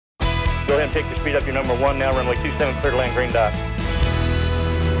ahead and take the speed up. Your number 1 now, runway 27, clear to land, green dot.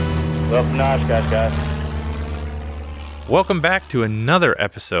 Welcome to Oshkosh, guys. Welcome back to another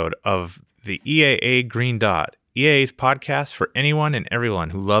episode of the EAA Green Dot, EAA's podcast for anyone and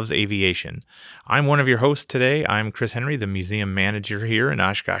everyone who loves aviation. I'm one of your hosts today. I'm Chris Henry, the museum manager here in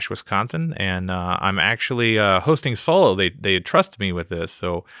Oshkosh, Wisconsin, and I'm actually hosting solo. They trust me with this,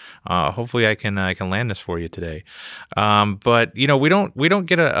 so hopefully I can land this for you today. But you know, we don't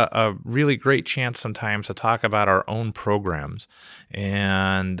get a really great chance sometimes to talk about our own programs,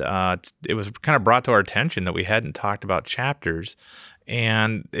 and it was kind of brought to our attention that we hadn't talked about chapters.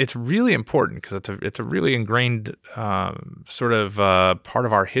 And it's really important because it's a really ingrained sort of part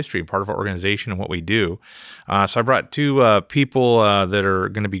of our history, part of our organization and what we do. So I brought two people that are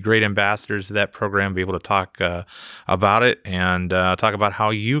going to be great ambassadors to that program, be able to talk about it and talk about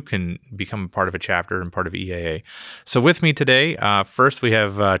how you can become a part of a chapter and part of EAA. So with me today, first we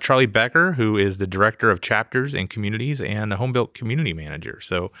have Charlie Becker, who is the Director of Chapters and Communities and the Homebuilt Community Manager.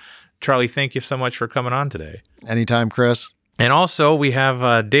 So Charlie, thank you so much for coming on today. Anytime, Chris. And also, we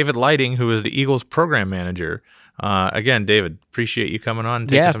have David Lighting, who is the Eagles program manager. Again, David, appreciate you coming on.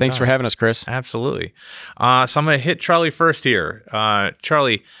 Yeah, thanks for having us, Chris. Absolutely. So I'm going to hit Charlie first here.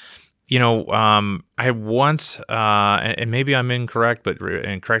 Charlie, you know, I had once, and maybe I'm incorrect,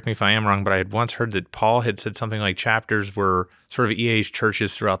 and correct me if I am wrong, but I had once heard that Paul had said something like chapters were sort of EA's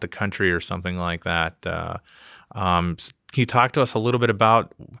churches throughout the country or something like that. Can you talk to us a little bit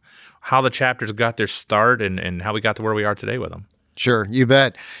about how the chapters got their start and how we got to where we are today with them? Sure, you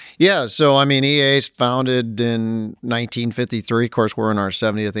bet. Yeah, so I mean, EA's founded in 1953. Of course, we're in our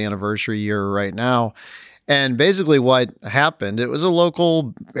 70th anniversary year right now. And basically what happened, it was a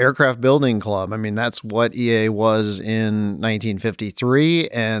local aircraft building club. I mean, that's what EA was in 1953.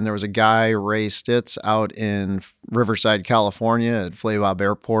 And there was a guy, Ray Stitz, out in Riverside, California at Flabob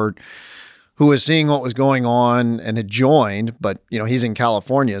Airport, who was seeing what was going on and had joined, but, you know, he's in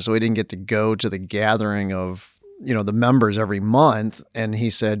California, so he didn't get to go to the gathering of, you know, the members every month. And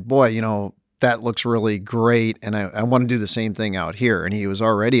he said, boy, you know, that looks really great, and I want to do the same thing out here. And he was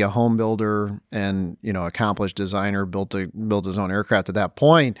already a home builder and, you know, accomplished designer, built his own aircraft at that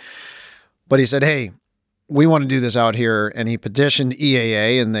point. But he said, hey, we want to do this out here. And he petitioned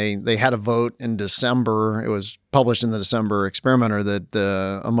EAA, and they had a vote in December. It was published in the December Experimenter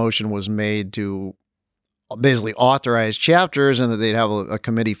that a motion was made to basically authorize chapters and that they'd have a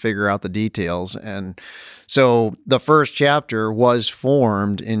committee figure out the details. And so the first chapter was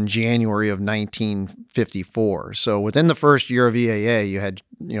formed in January of 1954. So within the first year of EAA, you had,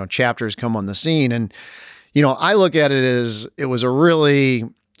 you know, chapters come on the scene. And, you know, I look at it as it was a really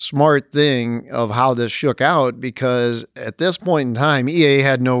smart thing of how this shook out, because at this point in time, EAA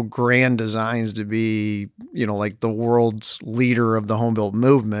had no grand designs to be, you know, like the world's leader of the home built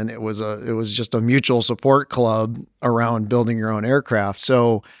movement. It was just a mutual support club around building your own aircraft.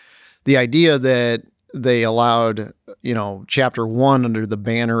 So the idea that they allowed, you know, chapter 1 under the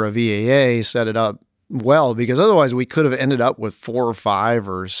banner of EAA set it up well, because otherwise we could have ended up with 4 or 5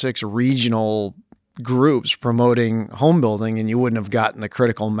 or 6 regional groups promoting home building, and you wouldn't have gotten the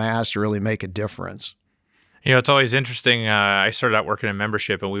critical mass to really make a difference. You know, it's always interesting. I started out working in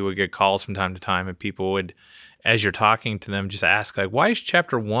membership, and we would get calls from time to time, and people would, as you're talking to them, just ask, like, why is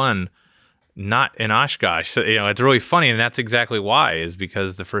chapter 1 not in Oshkosh? So, you know, it's really funny, and that's exactly why, is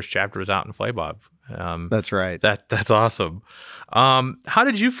because the first chapter was out in Flabob. That's right. That's awesome. How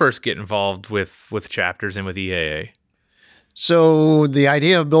did you first get involved with chapters and with EAA? So the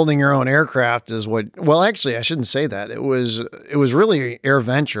idea of building your own aircraft is well, actually, I shouldn't say that. It was really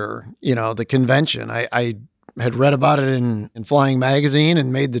AirVenture, you know, the convention. I had read about it in Flying Magazine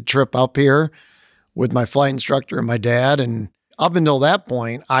and made the trip up here with my flight instructor and my dad. And up until that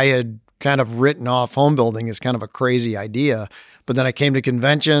point, I had kind of written off home building as kind of a crazy idea. But then I came to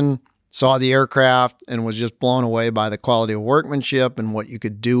convention, saw the aircraft, and was just blown away by the quality of workmanship and what you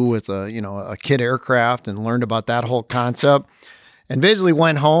could do with a kit aircraft, and learned about that whole concept, and basically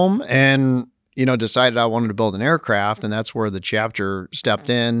went home and, you know, decided I wanted to build an aircraft. And that's where the chapter stepped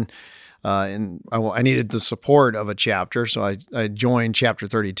in. And I needed the support of a chapter. So I joined chapter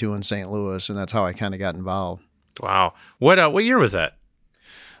 32 in St. Louis, and that's how I kind of got involved. Wow. What year was that?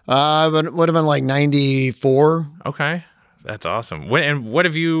 It would have been like 94. Okay. That's awesome. What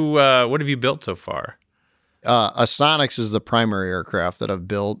have you built so far? A Sonics is the primary aircraft that I've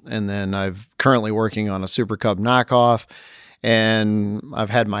built, and then I'm currently working on a Super Cub knockoff, and I've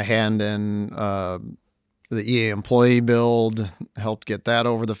had my hand in the EA employee build, helped get that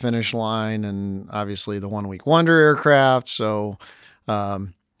over the finish line, and obviously the One Week Wonder aircraft. So have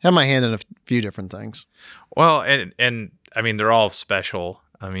my hand in a few different things. Well, and I mean, they're all special.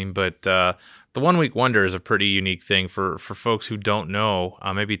 I mean, but the 1 week wonder is a pretty unique thing for folks who don't know.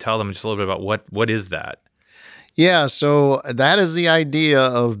 Maybe tell them just a little bit about what is that. Yeah, so that is the idea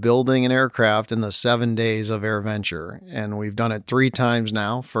of building an aircraft in the 7 days of AirVenture. And we've done it 3 times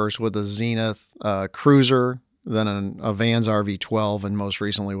now, first with a Zenith Cruiser, then a Vans RV-12, and most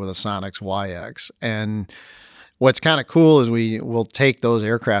recently with a Sonex YX. And what's kind of cool is we will take those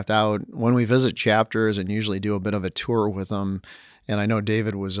aircraft out when we visit chapters and usually do a bit of a tour with them. And I know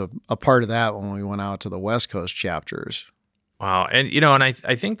David was a part of that when we went out to the West Coast chapters. Wow. And, and I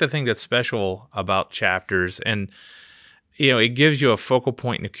think the thing that's special about chapters, and, it gives you a focal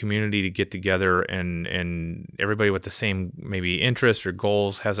point in the community to get together, and everybody with the same maybe interests or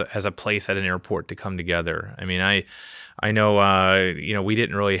goals has a place at an airport to come together. I mean, I know, we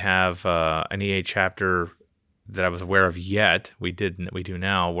didn't really have an EA chapter that I was aware of yet. We do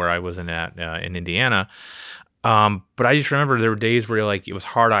now, where I was in Indiana. But I just remember there were days where it was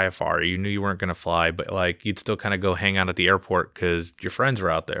hard IFR. You knew you weren't going to fly, but you'd still kind of go hang out at the airport because your friends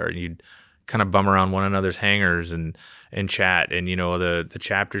were out there, and you'd kind of bum around one another's hangars and chat. And, the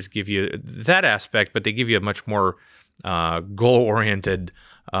chapters give you that aspect, but they give you a much more goal-oriented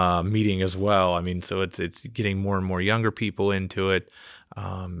meeting as well. I mean, so it's getting more and more younger people into it.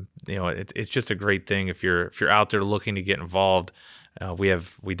 It's just a great thing if you're out there looking to get involved.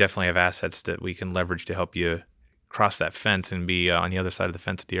 We definitely have assets that we can leverage to help you cross that fence and be on the other side of the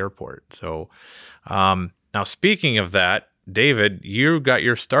fence at the airport. So now, speaking of that, David, you got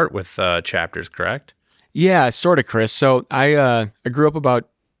your start with chapters, correct? Yeah, sort of, Chris. So I grew up about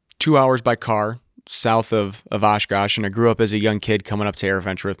 2 hours by car south of Oshkosh, and I grew up as a young kid coming up to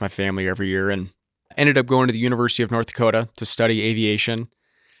AirVenture with my family every year, and ended up going to the University of North Dakota to study aviation.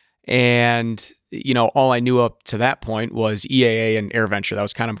 And all I knew up to that point was EAA and AirVenture. That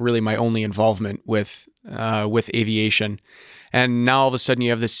was kind of really my only involvement with aviation. And now all of a sudden you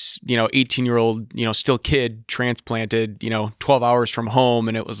have this, 18-year-old, still kid transplanted, 12 hours from home.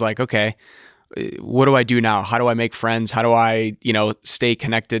 And it was like, okay, what do I do now? How do I make friends? How do I, stay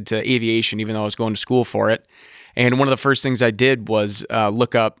connected to aviation, even though I was going to school for it? And one of the first things I did was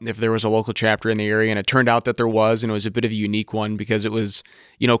look up if there was a local chapter in the area, and it turned out that there was, and it was a bit of a unique one because it was,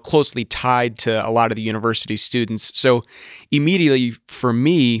 closely tied to a lot of the university students. So immediately for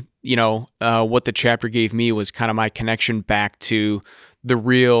me, what the chapter gave me was kind of my connection back to the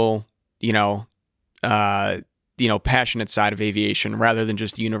real, passionate side of aviation rather than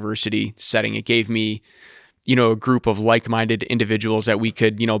just the university setting. It gave me, a group of like-minded individuals that we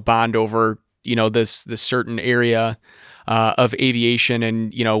could, bond over this certain area of aviation,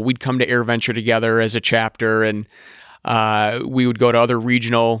 and we'd come to AirVenture together as a chapter, and we would go to other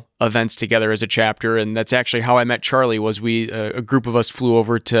regional events together as a chapter. And that's actually how I met Charlie. Was a group of us flew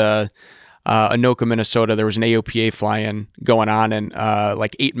over to Anoka, Minnesota. There was an AOPA fly-in going on, and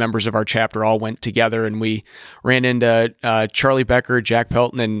 8 members of our chapter all went together, and we ran into Charlie Becker, Jack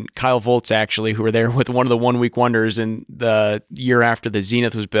Pelton, and Kyle Volz, actually, who were there with one of the 1 week wonders in the year after the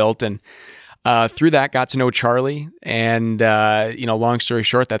Zenith was built. And through that, got to know Charlie, and long story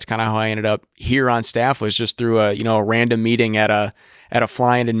short, that's kind of how I ended up here on staff. Was just through a random meeting at a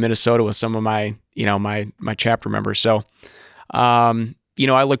fly-in in Minnesota with some of my my chapter members. So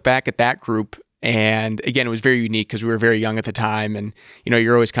I look back at that group, and again, it was very unique because we were very young at the time, and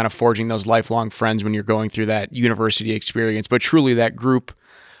you're always kind of forging those lifelong friends when you're going through that university experience. But truly, that group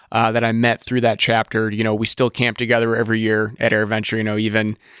that I met through that chapter, we still camp together every year at AirVenture.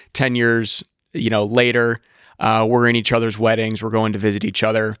 Even 10 years later, we're in each other's weddings, we're going to visit each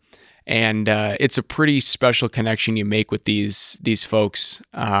other, and it's a pretty special connection you make with these folks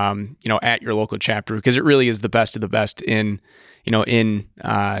at your local chapter, because it really is the best of the best in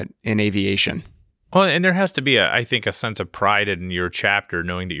aviation. Well, and there has to be I think a sense of pride in your chapter,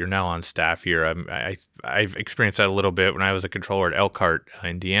 knowing that you're now on staff here. I've experienced that a little bit when I was a controller at Elkhart,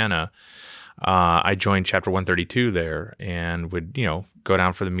 Indiana. I joined Chapter 132 there, and would go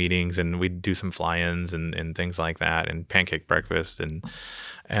down for the meetings, and we'd do some fly-ins and things like that, and pancake breakfast, and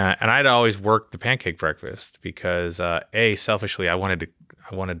I'd always work the pancake breakfast because selfishly I wanted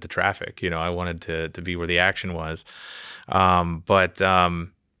the traffic. I wanted to be where the action was, but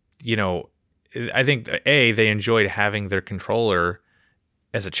I think they enjoyed having their controller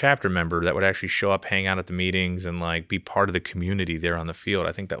as a chapter member that would actually show up, hang out at the meetings, and be part of the community there on the field.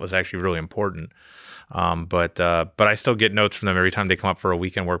 I think that was actually really important. But I still get notes from them every time they come up for a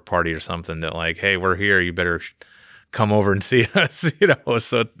weekend work party or something that hey, we're here, you better come over and see us,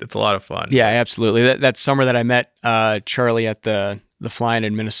 so it's a lot of fun. Yeah, absolutely. That summer that I met Charlie at the fly-in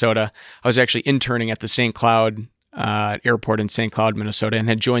in Minnesota, I was actually interning at the St. Cloud airport in St. Cloud, Minnesota, and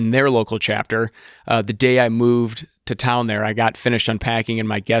had joined their local chapter. The day I moved to town there, I got finished unpacking in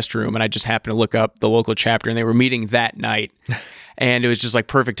my guest room, and I just happened to look up the local chapter, and they were meeting that night. And it was just like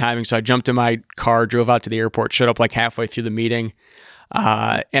perfect timing. So I jumped in my car, drove out to the airport, showed up like halfway through the meeting.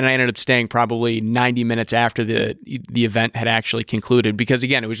 And I ended up staying probably 90 minutes after the event had actually concluded, because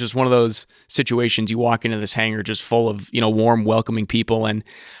again, it was just one of those situations. You walk into this hangar just full of, warm, welcoming people. And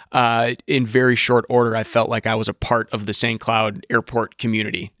in very short order, I felt like I was a part of the St. Cloud airport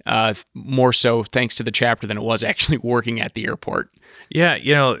community, more so thanks to the chapter than it was actually working at the airport. Yeah,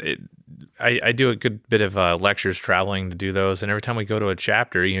 I do a good bit of lectures traveling to do those, and every time we go to a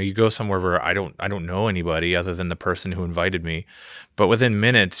chapter, you go somewhere where I don't know anybody other than the person who invited me, but within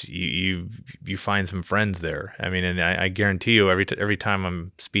minutes you find some friends there. I mean, and I guarantee you every time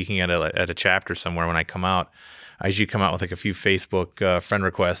I'm speaking at a chapter somewhere, when I come out, I usually come out with like a few Facebook friend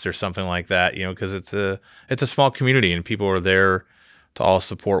requests or something like that, because it's a small community and people are there to all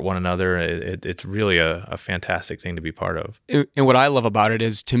support one another. It's really a fantastic thing to be part of. And what I love about it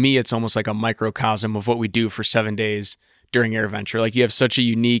is, to me, it's almost like a microcosm of what we do for 7 days during AirVenture. Like, you have such a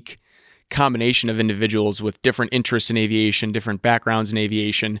unique combination of individuals with different interests in aviation, different backgrounds in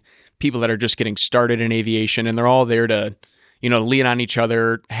aviation, people that are just getting started in aviation, and they're all there to, lean on each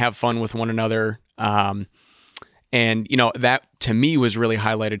other, have fun with one another. And, that to me was really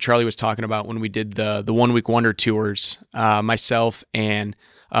highlighted. Charlie was talking about when we did the 1 week wonder tours, myself and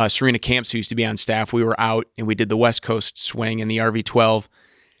Serena Camps, who used to be on staff, we were out and we did the West Coast swing in the RV-12.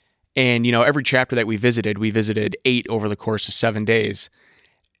 And, every chapter that we visited 8 over the course of 7 days.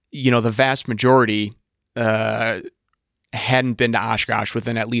 The vast majority hadn't been to Oshkosh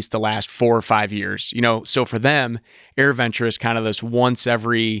within at least the last 4 or 5 years. So for them, AirVenture is kind of this once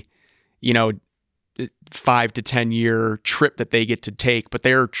every, 5 to 10 year trip that they get to take, but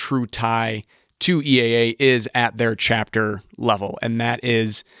their true tie to EAA is at their chapter level. And that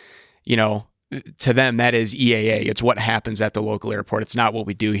is, to them, that is EAA. It's what happens at the local airport. It's not what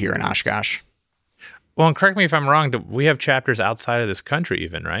we do here in Oshkosh. Well, and correct me if I'm wrong, we have chapters outside of this country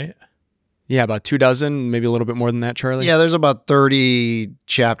even, right? Yeah, about 24, maybe a little bit more than that, Charlie. Yeah, there's about 30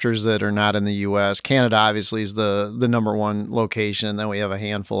 chapters that are not in the U.S. Canada obviously is the number one location, and then we have a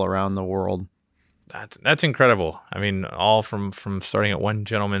handful around the world. That's incredible. I mean, all from starting at one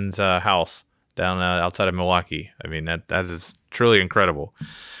gentleman's house down outside of Milwaukee. I mean, that is truly incredible.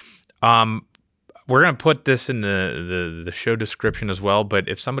 We're going to put this in the show description as well, but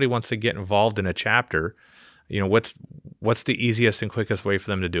if somebody wants to get involved in a chapter, what's the easiest and quickest way for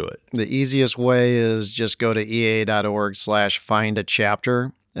them to do it? The easiest way is just go to eaa.org/find a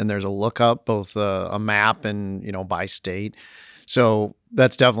chapter, and there's a lookup, both a map and, by state. So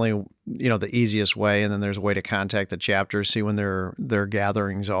that's definitely, the easiest way. And then there's a way to contact the chapter, see when their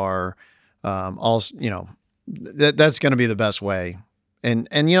gatherings are. Also, that's going to be the best way. And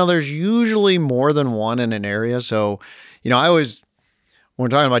there's usually more than one in an area. So, when we're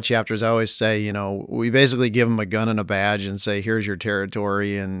talking about chapters, I always say, we basically give them a gun and a badge and say, here's your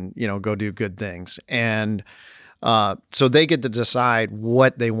territory, and, go do good things. And so they get to decide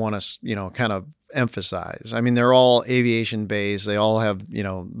what they want to, kind of emphasize. I mean, they're all aviation based. They all have, the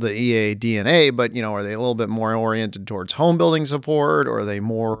EAA DNA, but, are they a little bit more oriented towards home building support, or are they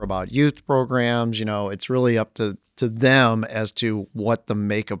more about youth programs? It's really up to them as to what the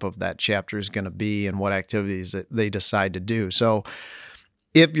makeup of that chapter is going to be and what activities that they decide to do. So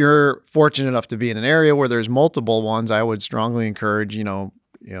if you're fortunate enough to be in an area where there's multiple ones, I would strongly encourage,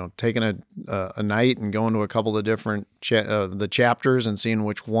 taking a night and going to a couple of different the chapters and seeing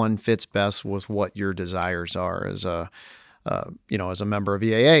which one fits best with what your desires are as a member of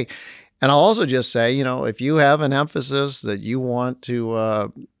EAA. And I'll also just say, if you have an emphasis that you want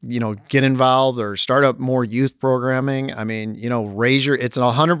to, get involved or start up more youth programming, I mean, it's a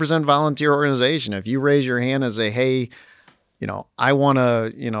 100% volunteer organization. If you raise your hand and say, hey, I want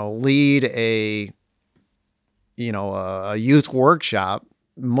to, lead a youth workshop,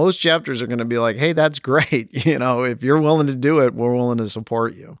 most chapters are going to be like, hey, that's great. If you're willing to do it, we're willing to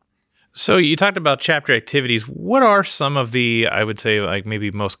support you. So you talked about chapter activities. What are some of the, I would say, like maybe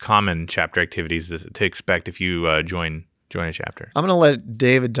most common chapter activities to expect if you join a chapter? I'm going to let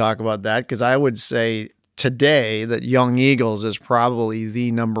David talk about that, because I would say today that Young Eagles is probably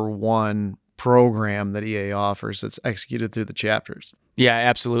the number one program that EA offers that's executed through the chapters. Yeah,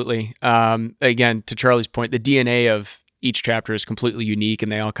 absolutely. Again, to Charlie's point, the DNA of each chapter is completely unique, and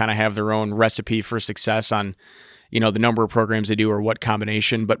they all kind of have their own recipe for success on, the number of programs they do or what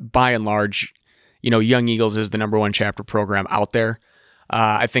combination. But by and large, Young Eagles is the number one chapter program out there.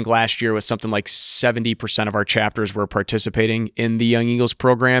 I think last year was something like 70% of our chapters were participating in the Young Eagles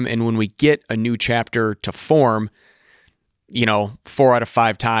program. And when we get a new chapter to form, 4 out of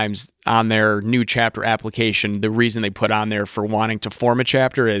 5 times on their new chapter application, the reason they put on there for wanting to form a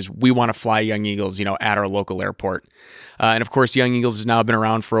chapter is we want to fly Young Eagles, at our local airport. And of course, Young Eagles has now been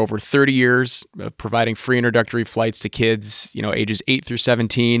around for over 30 years, providing free introductory flights to kids, ages 8 through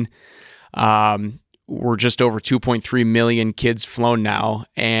 17. We're just over 2.3 million kids flown now.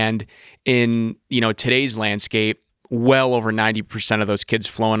 And in, today's landscape, well over 90% of those kids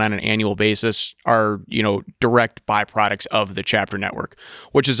flown on an annual basis are, direct byproducts of the chapter network,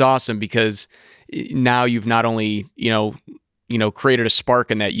 which is awesome because now you've not only, created a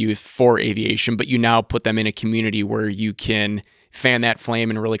spark in that youth for aviation, but you now put them in a community where you can fan that flame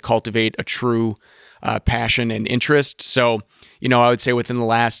and really cultivate a true passion and interest. So, I would say within the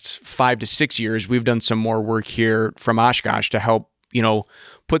last 5 to 6 years, we've done some more work here from Oshkosh to help,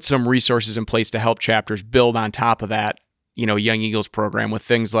 put some resources in place to help chapters build on top of that, Young Eagles program with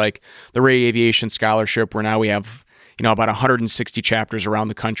things like the Ray Aviation Scholarship, where now we have, about 160 chapters around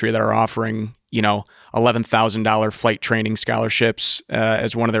the country that are offering, $11,000 flight training scholarships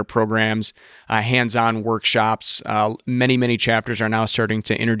as one of their programs, hands-on workshops. Many chapters are now starting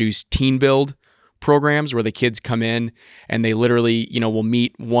to introduce team build programs where the kids come in and they literally, will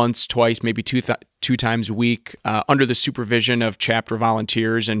meet once, twice, maybe two times a week under the supervision of chapter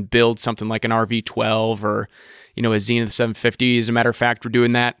volunteers and build something like an RV-12 or, a Zenith 750. As a matter of fact, we're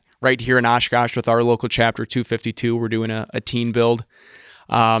doing that right here in Oshkosh with our local chapter 252. We're doing a teen build.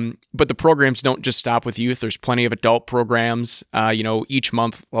 But the programs don't just stop with youth. There's plenty of adult programs. Each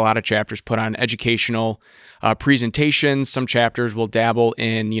month, a lot of chapters put on educational presentations. Some chapters will dabble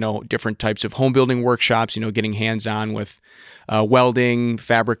in, different types of home building workshops, getting hands-on with welding,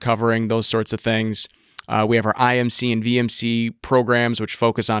 fabric covering, those sorts of things. We have our IMC and VMC programs, which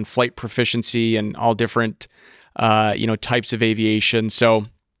focus on flight proficiency and all different, types of aviation. So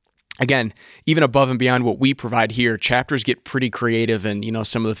again, even above and beyond what we provide here, chapters get pretty creative and,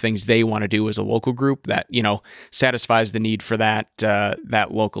 some of the things they want to do as a local group that, satisfies the need for that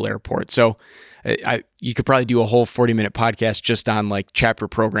local airport. So you could probably do a whole 40-minute podcast just on like chapter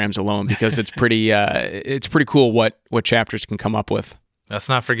programs alone because it's pretty cool what chapters can come up with. Let's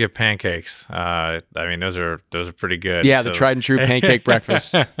not forget pancakes. Those are pretty good. Yeah, the tried and true pancake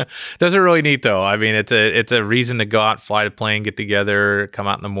breakfast. Those are really neat, though. I mean, it's a reason to go out, fly the plane, get together, come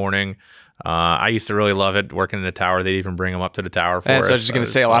out in the morning. I used to really love it working in the tower. They'd even bring them up to the tower for us. So I was just going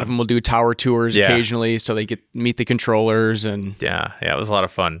to say, a lot of them will do tower tours occasionally, so they get meet the controllers and yeah, it was a lot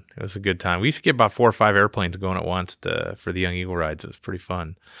of fun. It was a good time. We used to get about 4 or 5 airplanes going at once for the Young Eagle rides. It was pretty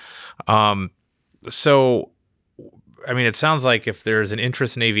fun. It sounds like if there's an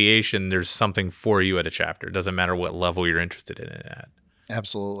interest in aviation, there's something for you at a chapter. It doesn't matter what level you're interested in it at.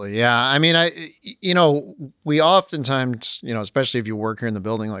 Absolutely. Yeah. We oftentimes, especially if you work here in the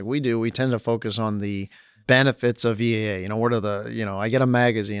building like we do, we tend to focus on the benefits of EAA. What are the, I get a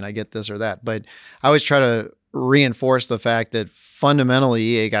magazine, I get this or that. But I always try to reinforce the fact that fundamentally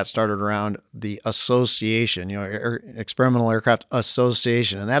EAA got started around the association, Experimental Aircraft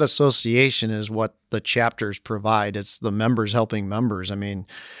Association. And that association is what the chapters provide. It's the members helping members.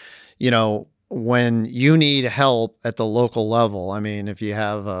 When you need help at the local level, if you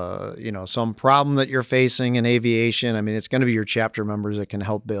have, some problem that you're facing in aviation, it's going to be your chapter members that can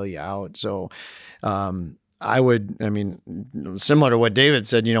help bail you out. So, similar to what David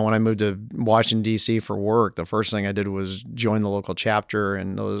said, when I moved to Washington, D.C. for work, the first thing I did was join the local chapter.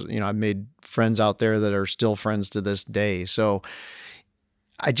 And those, I've made friends out there that are still friends to this day. So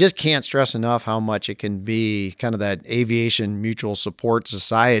I just can't stress enough how much it can be kind of that aviation mutual support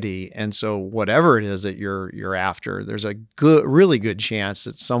society. And so whatever it is that you're after, there's a really good chance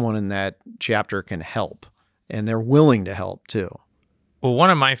that someone in that chapter can help, and they're willing to help too. Well, one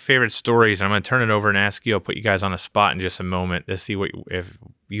of my favorite stories, and I'm going to turn it over and ask you, I'll put you guys on a spot in just a moment to see if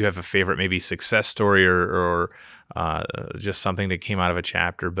you have a favorite maybe success story or just something that came out of a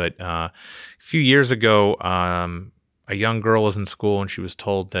chapter. But a few years ago, a young girl was in school and she was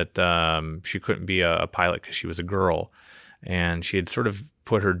told that she couldn't be a pilot because she was a girl. And she had sort of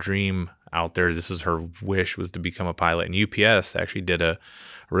put her dream out there. This was her wish, was to become a pilot. And UPS actually did a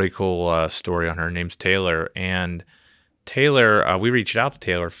really cool story on her. Her name's Taylor. And Taylor, we reached out to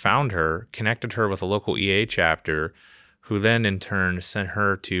Taylor, found her, connected her with a local EAA chapter, who then in turn sent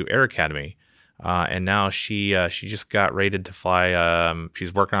her to Air Academy. And now she just got rated to fly.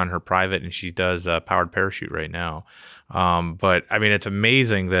 She's working on her private, and she does powered parachute right now. But it's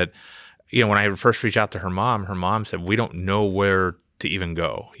amazing that, when I first reached out to her mom said, we don't know where to even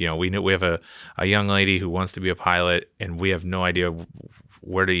go. You know, we know we have a young lady who wants to be a pilot, and we have no idea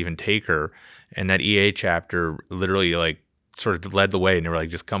where to even take her. And that EA chapter literally like sort of led the way, and they were like,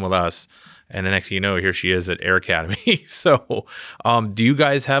 just come with us. And the next thing you know, here she is at Air Academy. So, do you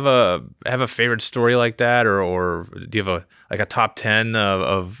guys have a favorite story like that, or do you have a top 10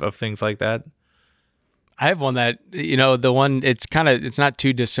 of things like that? I have one that, the one, it's not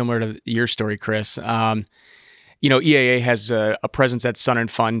too dissimilar to your story, Chris. EAA has a presence at Sun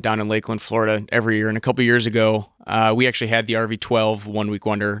and Fun down in Lakeland, Florida every year. And a couple of years ago, we actually had the RV-12 One Week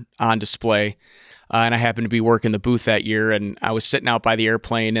Wonder on display. And I happened to be working the booth that year, and I was sitting out by the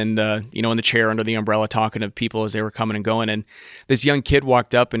airplane and, in the chair under the umbrella talking to people as they were coming and going. And this young kid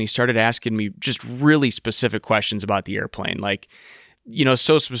walked up and he started asking me just really specific questions about the airplane. Like,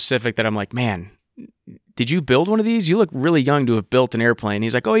 so specific that I'm like, man, did you build one of these? You look really young to have built an airplane.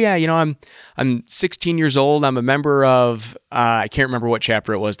 He's like, oh yeah, I'm 16 years old. I'm a member of, I can't remember what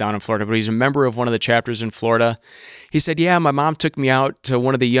chapter it was down in Florida, but he's a member of one of the chapters in Florida. He said, yeah, my mom took me out to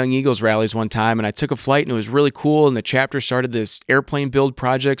one of the Young Eagles rallies one time, and I took a flight, and it was really cool. And the chapter started this airplane build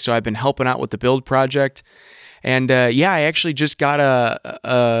project, so I've been helping out with the build project. And I actually just got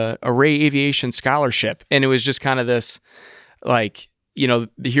a Ray Aviation scholarship, and it was just kind of this, like,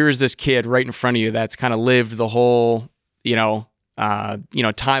 here's this kid right in front of you that's kind of lived the whole,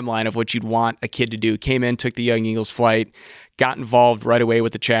 timeline of what you'd want a kid to do. Came in, took the Young Eagles flight, got involved right away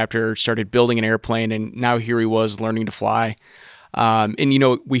with the chapter, started building an airplane, and now here he was learning to fly.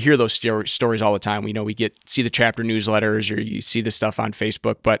 We hear those stories all the time. We see the chapter newsletters, or you see the stuff on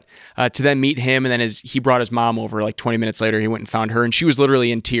Facebook, but to then meet him, and then he brought his mom over like 20 minutes later, he went and found her, and she was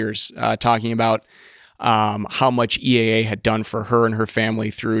literally in tears, talking about how much EAA had done for her and her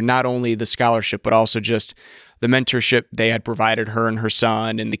family through not only the scholarship, but also just the mentorship they had provided her and her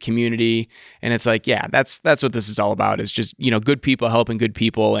son and the community. And it's like, yeah, that's what this is all about, is just, good people helping good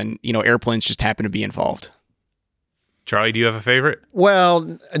people, and, airplanes just happen to be involved. Charlie, do you have a favorite?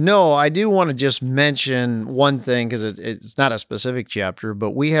 Well, no, I do want to just mention one thing, because it's not a specific chapter,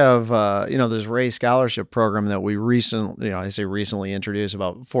 but we have, this Ray Scholarship Program that we recently introduced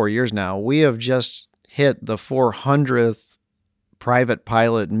about 4 years now. We have just hit the 400th private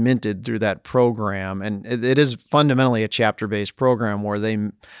pilot minted through that program. And it is fundamentally a chapter-based program where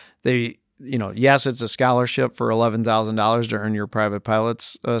they yes, it's a scholarship for $11,000 to earn your private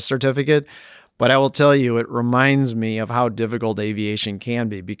pilot's certificate. But I will tell you, it reminds me of how difficult aviation can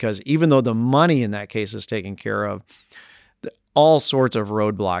be, because even though the money in that case is taken care of, all sorts of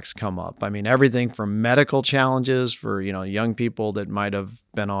roadblocks come up. I mean, everything from medical challenges for, young people that might have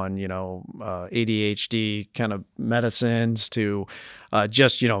been on, ADHD kind of medicines, to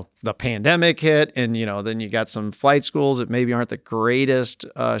just, the pandemic hit. And, then you got some flight schools that maybe aren't the greatest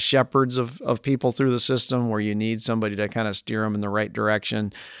shepherds of people through the system, where you need somebody to kind of steer them in the right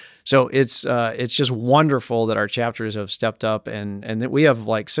direction. So it's just wonderful that our chapters have stepped up, and that we have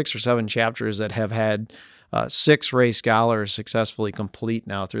like 6 or 7 chapters that have had 6 Ray Scholars successfully complete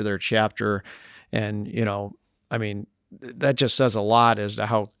now through their chapter. And, that just says a lot as to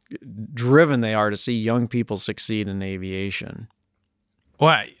how driven they are to see young people succeed in aviation.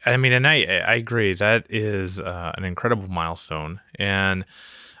 Well, I agree. That is an incredible milestone. And,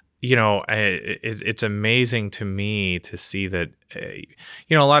 it's amazing to me to see that, a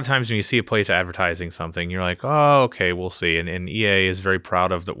lot of times when you see a place advertising something, you're like, oh, okay, we'll see. And EA is very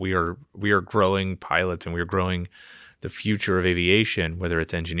proud of that. We are growing pilots, and we are growing the future of aviation, whether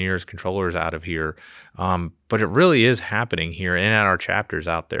it's engineers, controllers out of here. But it really is happening here and at our chapters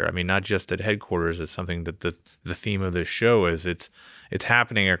out there. I mean, not just at headquarters. It's something that the theme of this show is. It's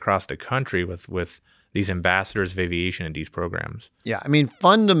happening across the country with these ambassadors of aviation and these programs. Yeah. I mean,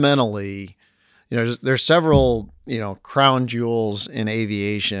 fundamentally, there's several, crown jewels in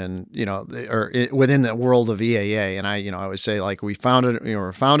aviation, or within the world of EAA. And I would say, like, we're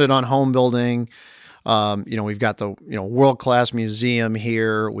founded on home building. We've got the, world-class museum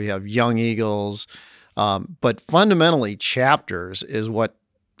here. We have Young Eagles. But fundamentally, chapters is what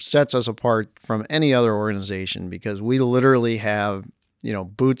sets us apart from any other organization, because we literally have,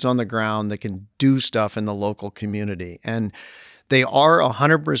 boots on the ground that can do stuff in the local community. And they are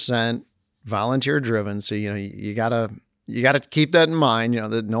 100% volunteer driven. So, you gotta keep that in mind,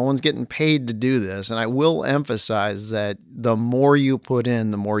 that no one's getting paid to do this. And I will emphasize that the more you put in,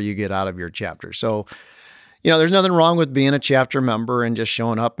 the more you get out of your chapter. So, there's nothing wrong with being a chapter member and just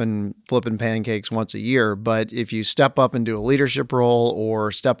showing up and flipping pancakes once a year. But if you step up and do a leadership role,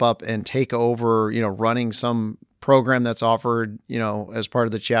 or step up and take over, running some program that's offered, as part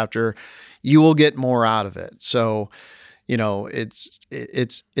of the chapter, you will get more out of it. So, it's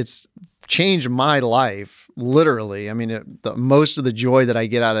changed my life, literally. I mean, most of the joy that I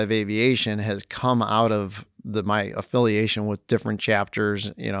get out of aviation has come out of my affiliation with different chapters,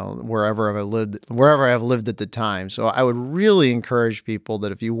 wherever I've lived at the time. So I would really encourage people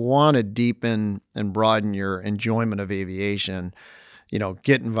that if you want to deepen and broaden your enjoyment of aviation,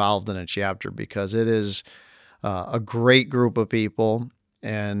 get involved in a chapter, because it is a great group of people,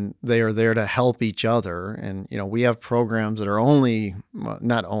 and they are there to help each other. And, we have programs that are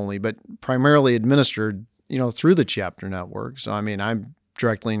not only, but primarily administered, through the chapter network. So, I mean, I'm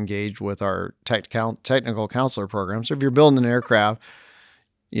directly engaged with our technical counselor program. So if you're building an aircraft,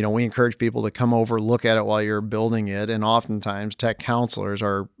 we encourage people to come over, look at it while you're building it. And oftentimes tech counselors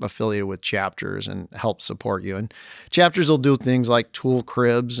are affiliated with chapters and help support you. And chapters will do things like tool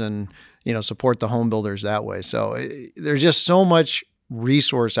cribs and, support the home builders that way. So there's just so much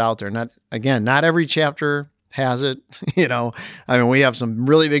resource out there. Not every chapter has it. I mean, we have some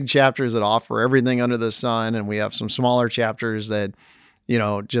really big chapters that offer everything under the sun, and we have some smaller chapters that,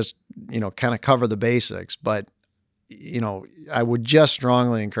 just, kind of cover the basics. But, I would just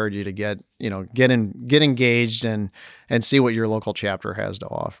strongly encourage you to get engaged and see what your local chapter has to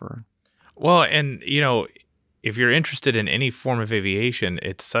offer. Well, and, if you're interested in any form of aviation,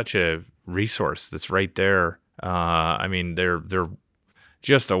 it's such a resource that's right there. I mean, they're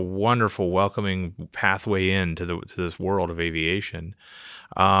just a wonderful, welcoming pathway into this world of aviation.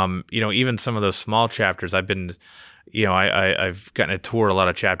 Even some of those small chapters, I've been, I've gotten to tour a lot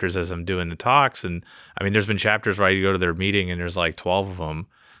of chapters as I'm doing the talks, and I mean, there's been chapters where I go to their meeting and there's like 12 of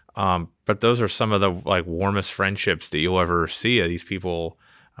them. But those are some of the like warmest friendships that you'll ever see of these people.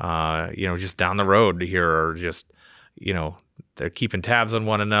 Just down the road here, or just, they're keeping tabs on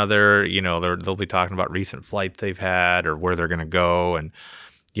one another. They'll be talking about recent flights they've had or where they're going to go. And,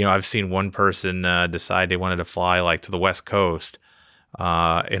 I've seen one person decide they wanted to fly like to the West Coast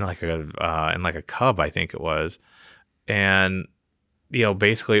in like a Cub, I think it was. And,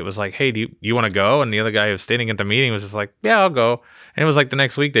 basically it was like, hey, do you want to go? And the other guy who was standing at the meeting was just like, yeah, I'll go. And it was like the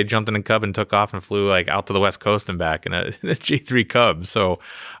next week they jumped in a Cub and took off and flew like out to the West Coast and back in a G3 Cub. So,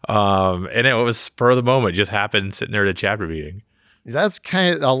 and it was spur of the moment, just happened sitting there at a chapter meeting. That's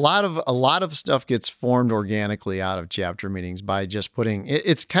kind of a lot of stuff gets formed organically out of chapter meetings by just putting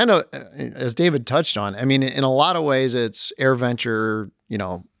it's kind of, as David touched on. I mean, in a lot of ways it's AirVenture,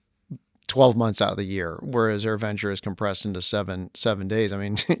 12 months out of the year, whereas AirVenture is compressed into seven days. I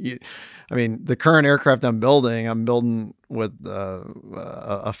mean, the current aircraft I'm building with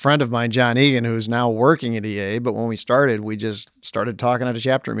a friend of mine, John Egan, who's now working at EAA. But when we just started talking at a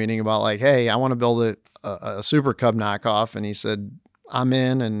chapter meeting about like, hey, I want to build a Super Cub knockoff. And he said, I'm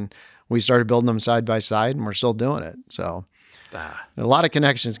in. And we started building them side by side, and we're still doing it. So a lot of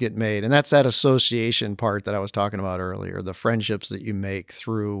connections get made. And that's that association part that I was talking about earlier, the friendships that you make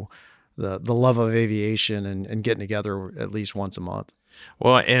through the love of aviation and getting together at least once a month.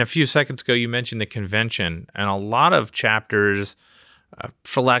 Well, and a few seconds ago, you mentioned the convention, and a lot of chapters,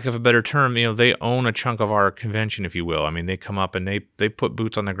 for lack of a better term, they own a chunk of our convention, if you will. I mean, they come up and they put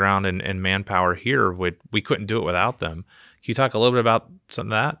boots on the ground and manpower here. We couldn't do it without them. Can you talk a little bit about some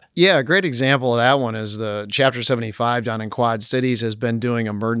of that? Yeah, a great example of that one is the Chapter 75 down in Quad Cities has been doing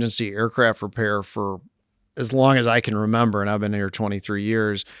emergency aircraft repair for as long as I can remember, and I've been here 23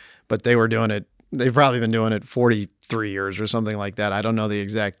 years. But they were doing it, they've probably been doing it 43 years or something like that. I don't know the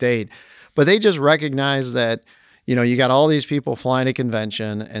exact date. But they just recognize that, you got all these people flying a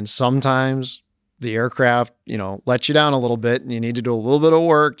convention, and sometimes the aircraft, lets you down a little bit, and you need to do a little bit of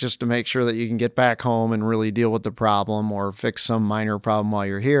work just to make sure that you can get back home and really deal with the problem or fix some minor problem while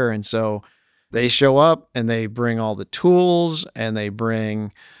you're here. And so they show up and they bring all the tools, and they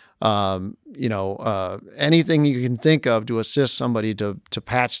bring anything you can think of to assist somebody to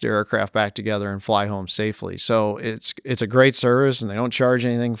patch their aircraft back together and fly home safely. So it's a great service, and they don't charge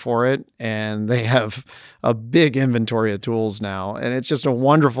anything for it. And they have a big inventory of tools now, and it's just a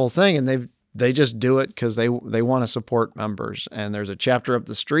wonderful thing. And they just do it because they want to support members. And there's a chapter up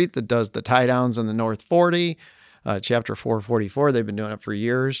the street that does the tie downs in the North 40, chapter 444. They've been doing it for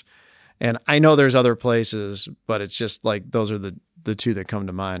years. And I know there's other places, but it's just like those are the two that come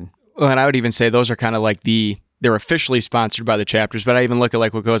to mind. Well, and I would even say those are kind of like they're officially sponsored by the chapters, but I even look at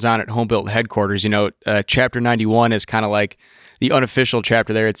like what goes on at Home Built headquarters. Chapter 91 is kind of like the unofficial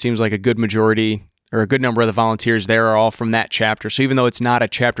chapter there. It seems like a good majority or a good number of the volunteers there are all from that chapter. So even though it's not a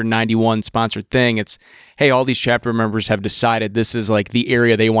Chapter 91 sponsored thing, it's, hey, all these chapter members have decided this is like the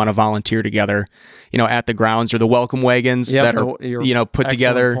area they want to volunteer together, at the grounds, or the welcome wagons that are, put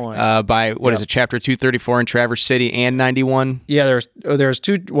together by, is it, Chapter 234 in Traverse City and 91? Yeah, there's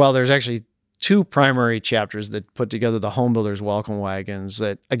two, well, there's actually two primary chapters that put together the home builders welcome wagons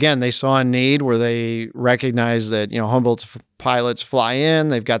that, again, they saw a need where they recognize that, home built pilots fly in,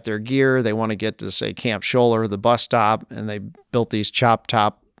 they've got their gear, they want to get to, say, Camp Scholler, the bus stop, and they built these chop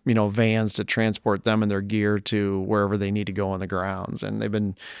top, vans to transport them and their gear to wherever they need to go on the grounds. And they've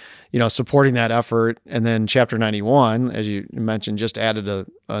been, supporting that effort. And then Chapter 91, as you mentioned, just added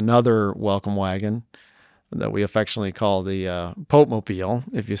another welcome wagon that we affectionately call the Pope Mobile,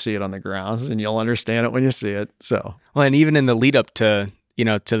 if you see it on the grounds, and you'll understand it when you see it. So, well, and even in the lead up to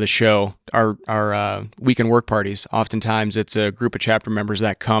the show, our weekend work parties, oftentimes it's a group of chapter members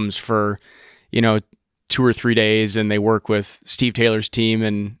that comes for, 2 or 3 days, and they work with Steve Taylor's team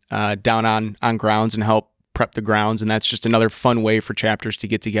and down on grounds and help prep the grounds. And that's just another fun way for chapters to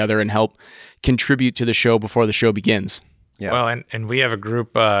get together and help contribute to the show before the show begins. yeah. Well, and we have a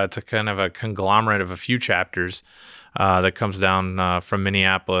group, it's a kind of a conglomerate of a few chapters that comes down from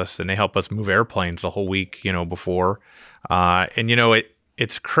Minneapolis, and they help us move airplanes the whole week, before.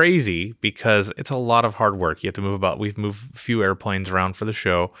 It's crazy because it's a lot of hard work. You have to we've moved a few airplanes around for the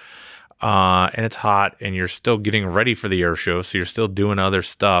show, and it's hot, and you're still getting ready for the air show, so you're still doing other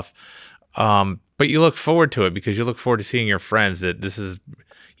stuff. But you look forward to it because you look forward to seeing your friends. That this is,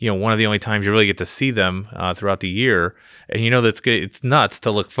 one of the only times you really get to see them throughout the year, and it's nuts to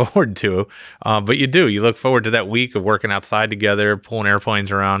look forward to. But you do. You look forward to that week of working outside together, pulling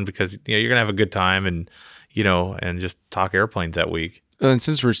airplanes around because you're gonna have a good time and just talk airplanes that week. And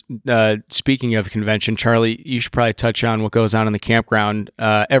since we're speaking of convention, Charlie, you should probably touch on what goes on in the campground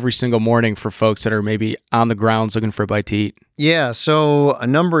every single morning for folks that are maybe on the grounds looking for a bite to eat. Yeah. So a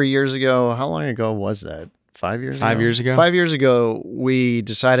number of years ago, how long ago was that? 5 years ago? 5 years ago? 5 years ago, we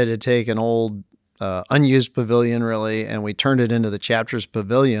decided to take an old unused pavilion, really, and we turned it into the chapter's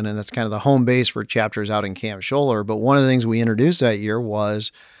pavilion. And that's kind of the home base for chapters out in Camp Scholler. But one of the things we introduced that year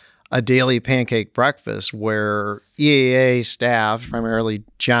was a daily pancake breakfast where EAA staff, primarily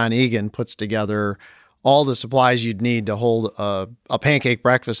John Egan, puts together all the supplies you'd need to hold a pancake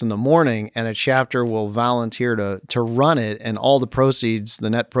breakfast in the morning, and a chapter will volunteer to run it, and all the proceeds, the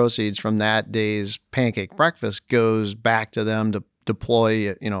net proceeds from that day's pancake breakfast goes back to them to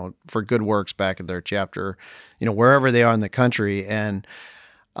deploy, for good works back at their chapter, wherever they are in the country. And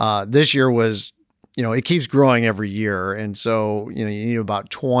this year was, it keeps growing every year. And so, you need about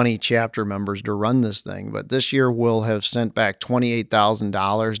 20 chapter members to run this thing. But this year we'll have sent back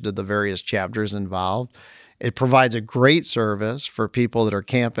 $28,000 to the various chapters involved. It provides a great service for people that are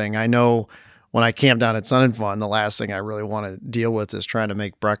camping. I know when I camp down at Sun and Fun, the last thing I really want to deal with is trying to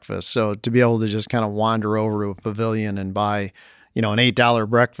make breakfast. So to be able to just kind of wander over to a pavilion and buy, an $8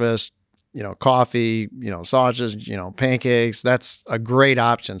 breakfast, coffee, sausages, pancakes, that's a great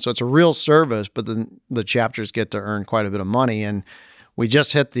option. So it's a real service, but then the chapters get to earn quite a bit of money. And we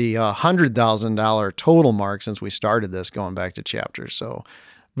just hit the $100,000 total mark since we started this, going back to chapters. So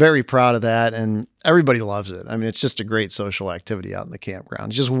very proud of that. And everybody loves it. I mean, it's just a great social activity out in the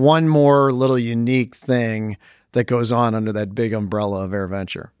campground. It's just one more little unique thing that goes on under that big umbrella of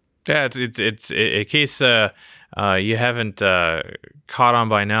AirVenture. Yeah, it's in case you haven't caught on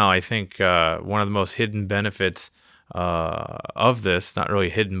by now. I think one of the most hidden benefits of this, not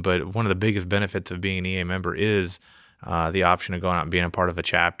really hidden, but one of the biggest benefits of being an EA member is the option of going out and being a part of a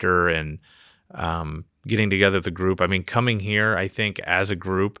chapter and getting together with a group. I mean, coming here, I think as a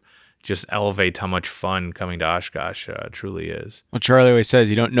group, just elevates how much fun coming to Oshkosh truly is. Well, Charlie always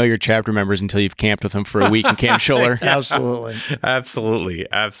says you don't know your chapter members until you've camped with them for a week in Camp Scholler. Absolutely.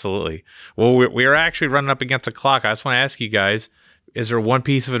 Absolutely. Well, we're actually running up against the clock. I just want to ask you guys, is there one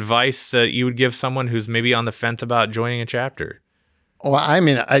piece of advice that you would give someone who's maybe on the fence about joining a chapter? Well, I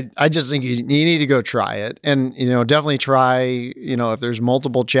mean, I just think you need to go try it. And, definitely try, if there's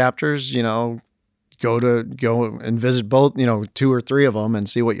multiple chapters, go and visit both, 2 or 3 of them and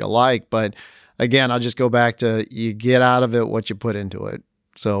see what you like. But again, I'll just go back to you get out of it what you put into it.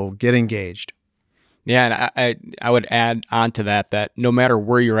 So get engaged. Yeah, and I would add on to that no matter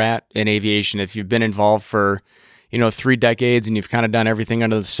where you're at in aviation, if you've been involved for, 3 decades and you've kind of done everything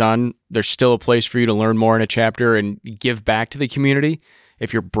under the sun, there's still a place for you to learn more in a chapter and give back to the community.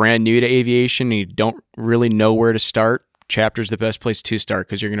 If you're brand new to aviation and you don't really know where to start, chapter's the best place to start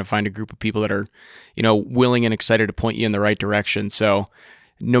because you're going to find a group of people that are, willing and excited to point you in the right direction. So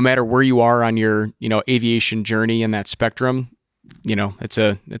no matter where you are on your, aviation journey in that spectrum, it's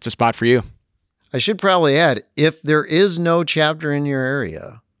a spot for you. I should probably add, if there is no chapter in your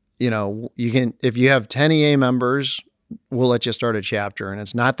area, you can, if you have 10 EA members, we'll let you start a chapter, and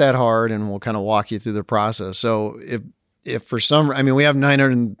it's not that hard, and we'll kind of walk you through the process. So if if for some, I mean, we have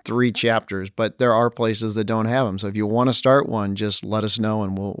 903 chapters, but there are places that don't have them. So if you want to start one, just let us know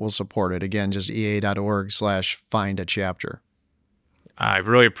and we'll support it. Again, just ea.org/find a chapter. I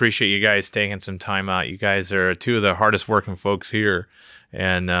really appreciate you guys taking some time out. You guys are two of the hardest working folks here,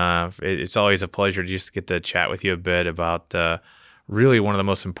 and it's always a pleasure to just get to chat with you a bit about really one of the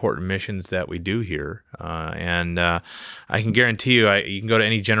most important missions that we do here. And I can guarantee you, you can go to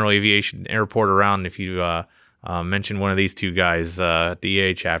any general aviation airport around. If you mention one of these two guys at the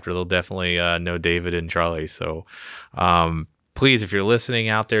EAA chapter, they'll definitely know David and Charlie. So please, if you're listening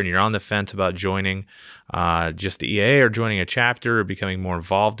out there and you're on the fence about joining just the EAA or joining a chapter or becoming more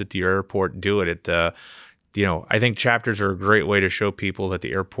involved at the airport, do it. I think chapters are a great way to show people that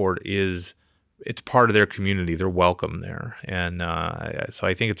the airport it's part of their community. They're welcome there. And so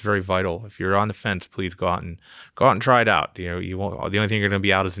I think it's very vital. If you're on the fence, please go out and try it out. You won't, the only thing you're going to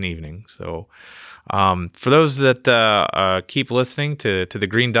be out is an evening. So for those that keep listening to the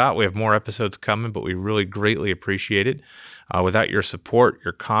Green Dot, we have more episodes coming, but we really greatly appreciate it. Without your support,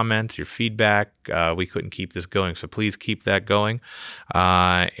 your comments, your feedback, we couldn't keep this going. So please keep that going.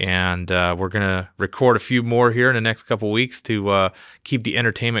 And we're going to record a few more here in the next couple weeks to keep the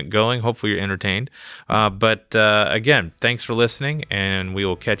entertainment going. Hopefully you're entertained. But again, thanks for listening, and we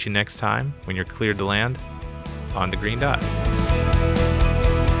will catch you next time when you're cleared to land on the Green Dot.